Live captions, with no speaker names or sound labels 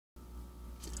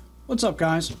What's up,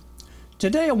 guys?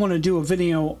 Today I want to do a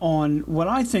video on what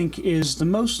I think is the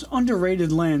most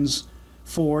underrated lens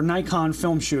for Nikon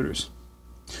film shooters.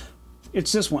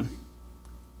 It's this one.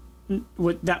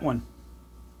 With that one.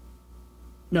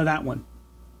 No, that one.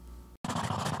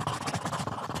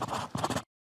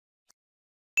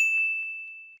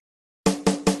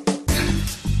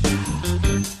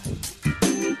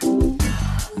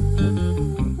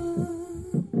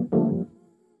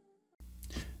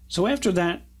 So after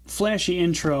that flashy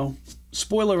intro,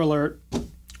 spoiler alert,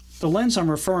 the lens I'm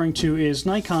referring to is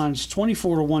Nikon's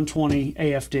 24-120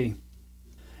 AFD.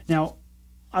 Now,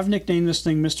 I've nicknamed this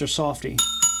thing Mr. Softy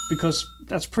because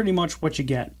that's pretty much what you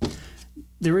get.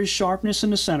 There is sharpness in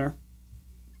the center,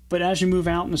 but as you move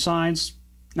out in the sides,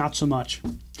 not so much.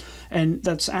 And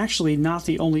that's actually not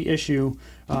the only issue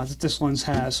that this lens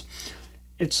has.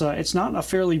 It's not a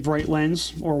fairly bright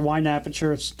lens or wide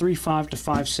aperture. It's 3.5 to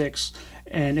 5.6,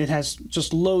 and it has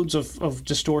just loads of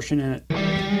distortion in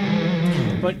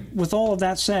it. But with all of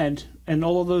that said, and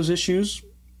all of those issues,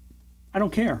 I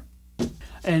don't care.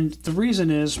 And the reason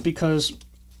is because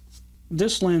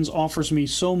this lens offers me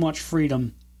so much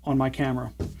freedom on my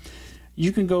camera.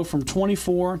 You can go from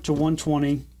 24 to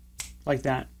 120 like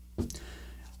that.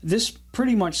 This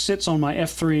pretty much sits on my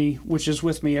f3, which is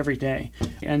with me every day.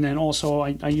 And then also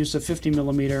I use the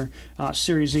 50mm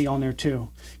Series Z on there too,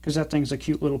 because that thing's a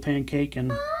cute little pancake.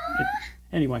 And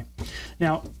anyway,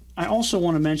 now I also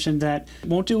want to mention that it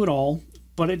won't do it all,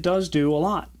 but it does do a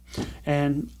lot.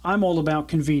 And I'm all about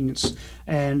convenience,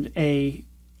 and a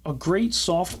great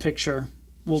soft picture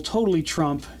will totally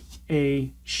trump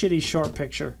a shitty sharp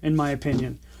picture, in my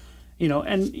opinion. You know,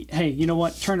 and hey, you know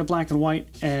what? Turn it black and white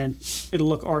and it'll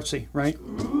look artsy, right?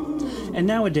 And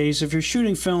nowadays, if you're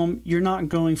shooting film, you're not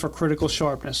going for critical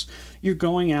sharpness. You're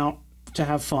going out to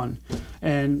have fun.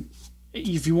 And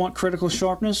if you want critical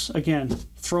sharpness, again,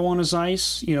 throw on a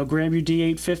Zeiss, you know, grab your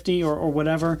D850 or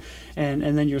whatever, and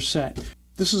then you're set.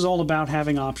 This is all about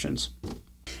having options.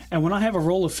 And when I have a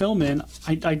roll of film in,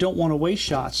 I don't want to waste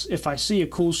shots. If I see a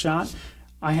cool shot,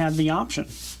 I have the option.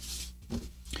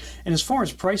 And as far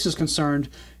as price is concerned,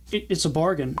 it's a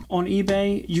bargain. On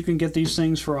eBay, you can get these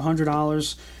things for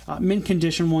 $100. Mint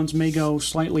condition ones may go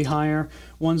slightly higher.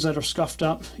 Ones that are scuffed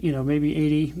up, you know, maybe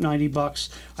 80, 90 bucks.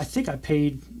 I think I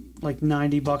paid like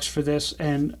 90 bucks for this,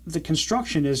 and the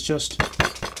construction is just,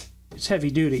 it's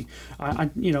heavy duty.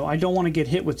 You know, I don't want to get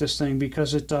hit with this thing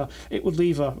because it would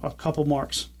leave a couple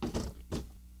marks.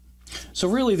 So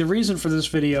really the reason for this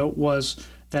video was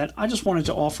that I just wanted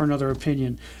to offer another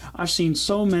opinion. I've seen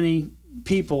so many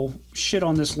people shit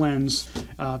on this lens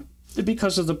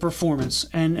because of the performance.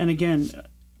 And again,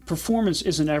 performance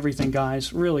isn't everything,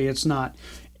 guys. Really, it's not.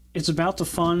 It's about the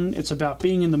fun. It's about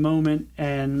being in the moment.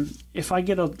 And if I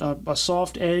get a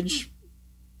soft edge,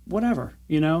 whatever,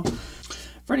 you know.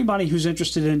 For anybody who's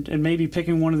interested in maybe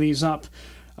picking one of these up,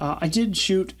 I did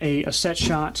shoot a set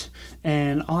shot,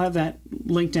 and I'll have that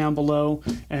link down below.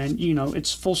 And you know,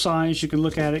 it's full size. You can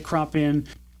look at it, crop in.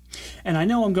 And I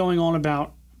know I'm going on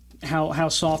about how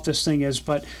soft this thing is,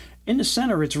 but in the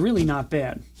center, it's really not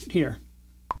bad. Here,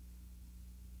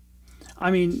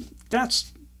 I mean,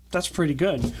 that's pretty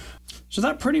good. So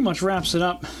that pretty much wraps it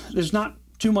up. There's not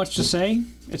too much to say.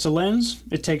 It's a lens.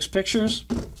 It takes pictures.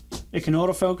 It can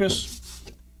autofocus.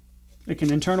 It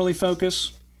can internally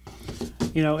focus.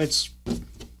 You know, it's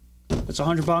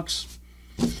 $100.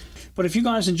 But if you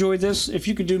guys enjoyed this, if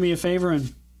you could do me a favor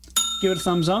and give it a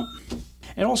thumbs up.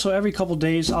 And also every couple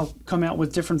days I'll come out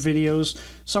with different videos.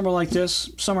 Some are like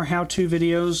this, some are how-to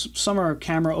videos, some are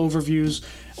camera overviews,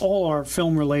 all are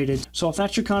film related. So if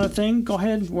that's your kind of thing, go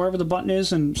ahead wherever the button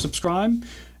is and subscribe,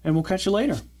 and we'll catch you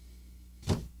later.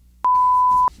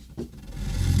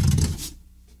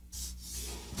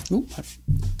 Ooh,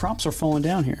 props are falling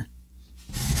down here.